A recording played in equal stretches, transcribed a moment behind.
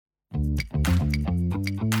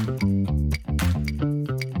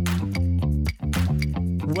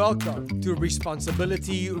Welcome to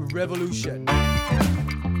Responsibility Revolution.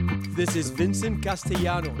 This is Vincent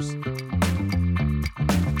Castellanos.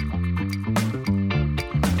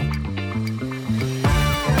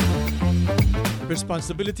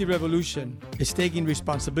 Responsibility Revolution is taking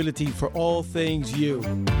responsibility for all things you.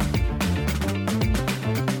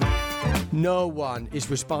 No one is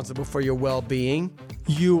responsible for your well-being.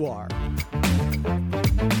 You are.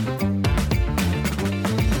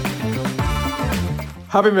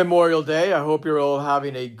 Happy Memorial Day. I hope you're all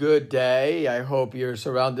having a good day. I hope you're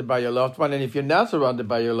surrounded by your loved one. And if you're not surrounded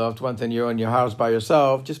by your loved ones and you're in your house by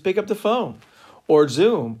yourself, just pick up the phone or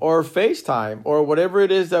Zoom or FaceTime or whatever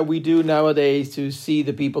it is that we do nowadays to see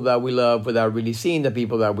the people that we love without really seeing the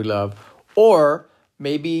people that we love. Or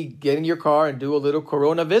maybe get in your car and do a little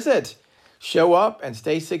Corona visit. Show up and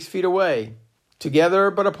stay 6 feet away,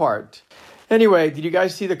 together but apart. Anyway, did you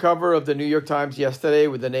guys see the cover of the New York Times yesterday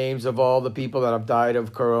with the names of all the people that have died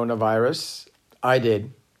of coronavirus? I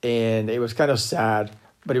did, and it was kind of sad,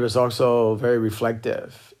 but it was also very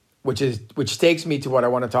reflective, which takes me to what I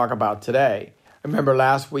want to talk about today. I remember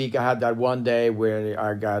last week I had that one day where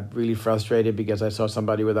I got really frustrated because I saw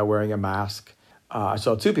somebody without wearing a mask. I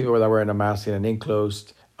saw two people without wearing a mask in an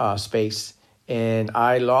enclosed space, and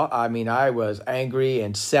I was angry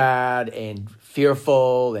and sad and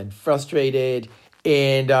fearful and frustrated,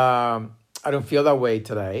 and I don't feel that way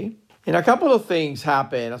today. And a couple of things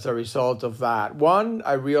happened as a result of that. One,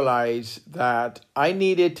 I realized that I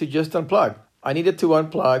needed to just unplug. I needed to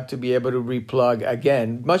unplug to be able to replug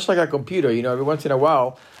again, much like a computer. You know, every once in a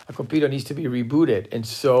while, a computer needs to be rebooted, and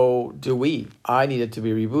so do we. I needed to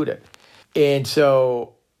be rebooted. And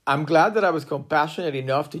so I'm glad that I was compassionate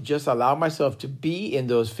enough to just allow myself to be in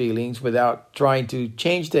those feelings without trying to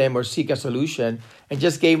change them or seek a solution, and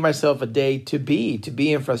just gave myself a day to be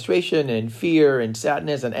in frustration and fear and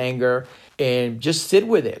sadness and anger, and just sit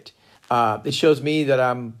with it. It shows me that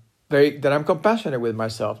I'm compassionate with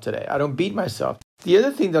myself today. I don't beat myself. The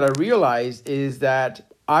other thing that I realized is that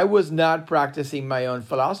I was not practicing my own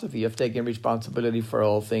philosophy of taking responsibility for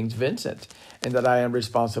all things Vincent, and that I am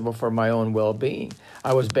responsible for my own well-being.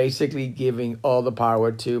 I was basically giving all the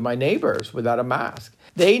power to my neighbors without a mask.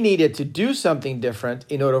 They needed to do something different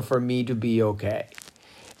in order for me to be okay.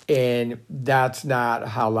 And that's not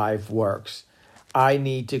how life works. I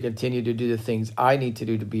need to continue to do the things I need to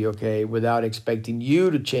do to be okay without expecting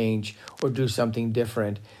you to change or do something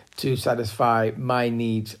different to satisfy my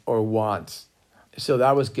needs or wants. So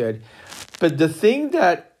that was good. But the thing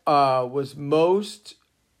that was most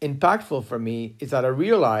impactful for me is that I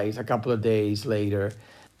realized a couple of days later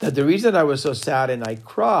that the reason I was so sad and I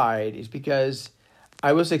cried is because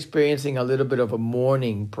I was experiencing a little bit of a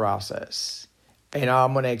mourning process. And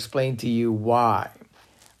I'm going to explain to you why.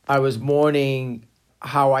 I was mourning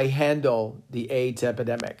how I handle the AIDS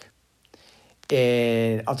epidemic.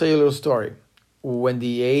 And I'll tell you a little story. When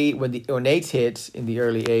AIDS hits in the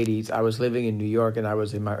early 80s, I was living in New York and I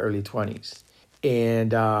was in my early 20s.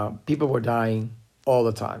 And people were dying all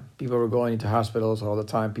the time. People were going into hospitals all the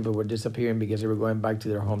time. People were disappearing because they were going back to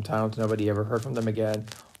their hometowns. Nobody ever heard from them again,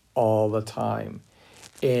 all the time.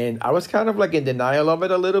 And I was kind of like in denial of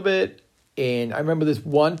it a little bit. And I remember this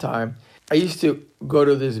one time, I used to go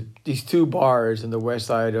to these two bars in the west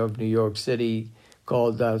side of New York City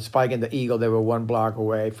called Spike and the Eagle. They were one block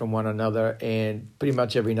away from one another. And pretty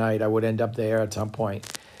much every night I would end up there at some point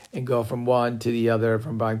and go from one to the other,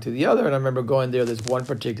 from one to the other. And I remember going there this one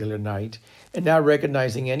particular night and not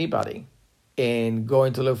recognizing anybody, and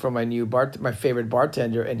going to look for my favorite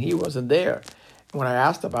bartender, and he wasn't there. When I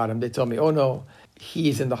asked about him, they told me, oh no,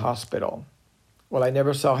 he's in the hospital. Well, I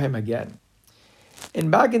never saw him again.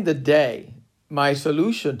 And back in the day, my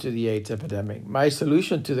solution to the AIDS epidemic, my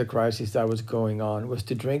solution to the crisis that was going on was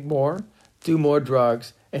to drink more, do more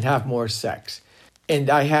drugs, and have more sex. And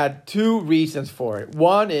I had two reasons for it.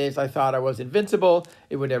 One is I thought I was invincible.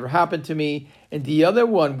 It would never happen to me. And the other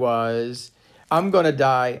one was, I'm going to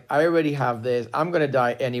die. I already have this. I'm going to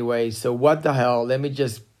die anyway. So what the hell? Let me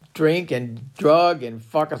just drink and drug and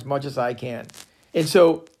fuck as much as I can. And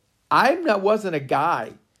so I wasn't a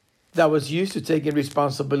guy that was used to taking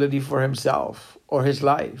responsibility for himself or his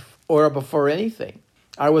life or for anything.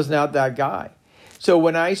 I was not that guy. So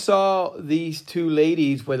when I saw these two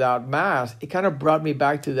ladies without masks, it kind of brought me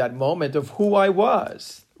back to that moment of who I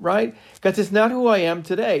was, right? Because it's not who I am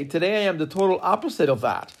today. Today I am the total opposite of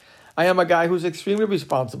that. I am a guy who's extremely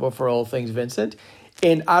responsible for all things Vincent,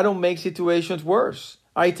 and I don't make situations worse.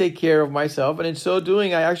 I take care of myself, and in so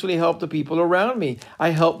doing, I actually help the people around me. I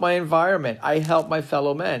help my environment. I help my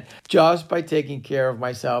fellow men just by taking care of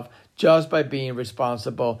myself, just by being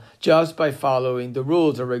responsible, just by following the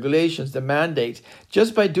rules, the regulations, the mandates,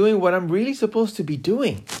 just by doing what I'm really supposed to be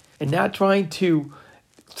doing and not trying to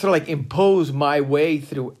sort of like impose my way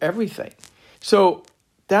through everything. So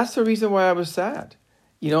that's the reason why I was sad.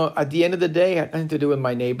 At the end of the day, it had nothing to do with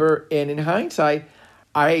my neighbor. And in hindsight,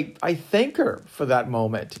 I thank her for that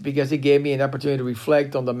moment because it gave me an opportunity to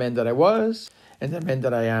reflect on the man that I was and the man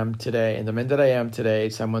that I am today. And the man that I am today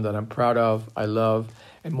is someone that I'm proud of, I love,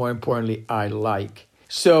 and more importantly, I like.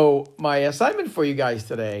 So my assignment for you guys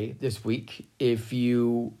today, this week, if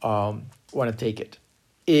you want to take it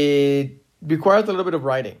requires a little bit of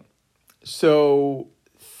writing. So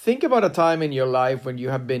think about a time in your life when you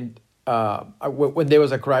have been, when there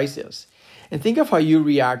was a crisis. And think of how you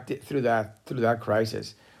reacted through that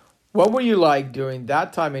crisis. What were you like during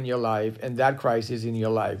that time in your life and that crisis in your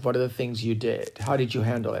life? What are the things you did? How did you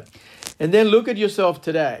handle it? And then look at yourself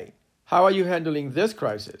today. How are you handling this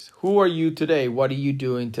crisis? Who are you today? What are you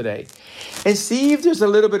doing today? And see if there's a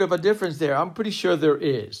little bit of a difference there. I'm pretty sure there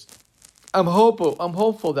is. I'm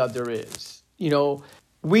hopeful that there is.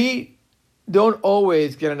 We don't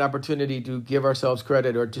always get an opportunity to give ourselves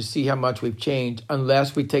credit or to see how much we've changed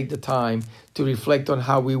unless we take the time to reflect on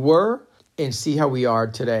how we were and see how we are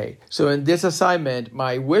today. So in this assignment,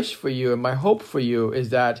 my wish for you and my hope for you is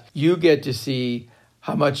that you get to see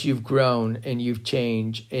how much you've grown and you've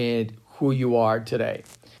changed and who you are today.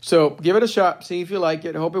 So give it a shot. See if you like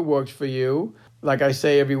it. I hope it works for you. Like I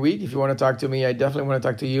say every week, if you want to talk to me, I definitely want to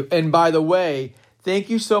talk to you. And by the way, thank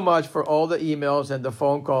you so much for all the emails and the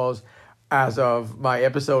phone calls as of my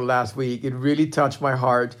episode last week. It really touched my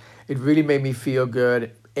heart. It really made me feel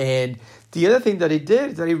good. And the other thing that it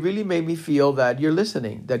did is that it really made me feel that you're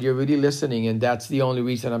listening, that you're really listening. And that's the only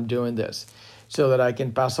reason I'm doing this, so that I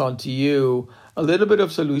can pass on to you a little bit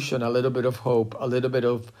of solution, a little bit of hope, a little bit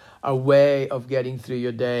of a way of getting through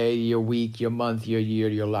your day, your week, your month, your year,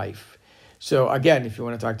 your life. So again, if you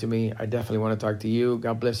want to talk to me, I definitely want to talk to you.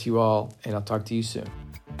 God bless you all, and I'll talk to you soon.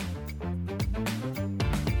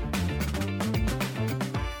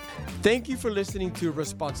 Thank you for listening to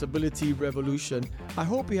Responsibility Revolution. I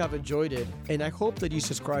hope you have enjoyed it, and I hope that you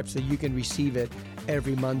subscribe so you can receive it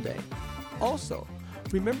every Monday. Also,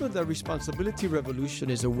 remember that Responsibility Revolution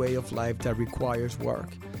is a way of life that requires work.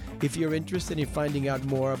 If you're interested in finding out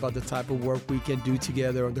more about the type of work we can do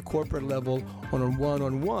together on the corporate level or on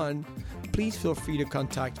one-on-one, please feel free to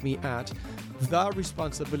contact me at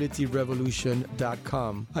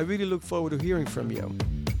theresponsibilityrevolution.com. I really look forward to hearing from you.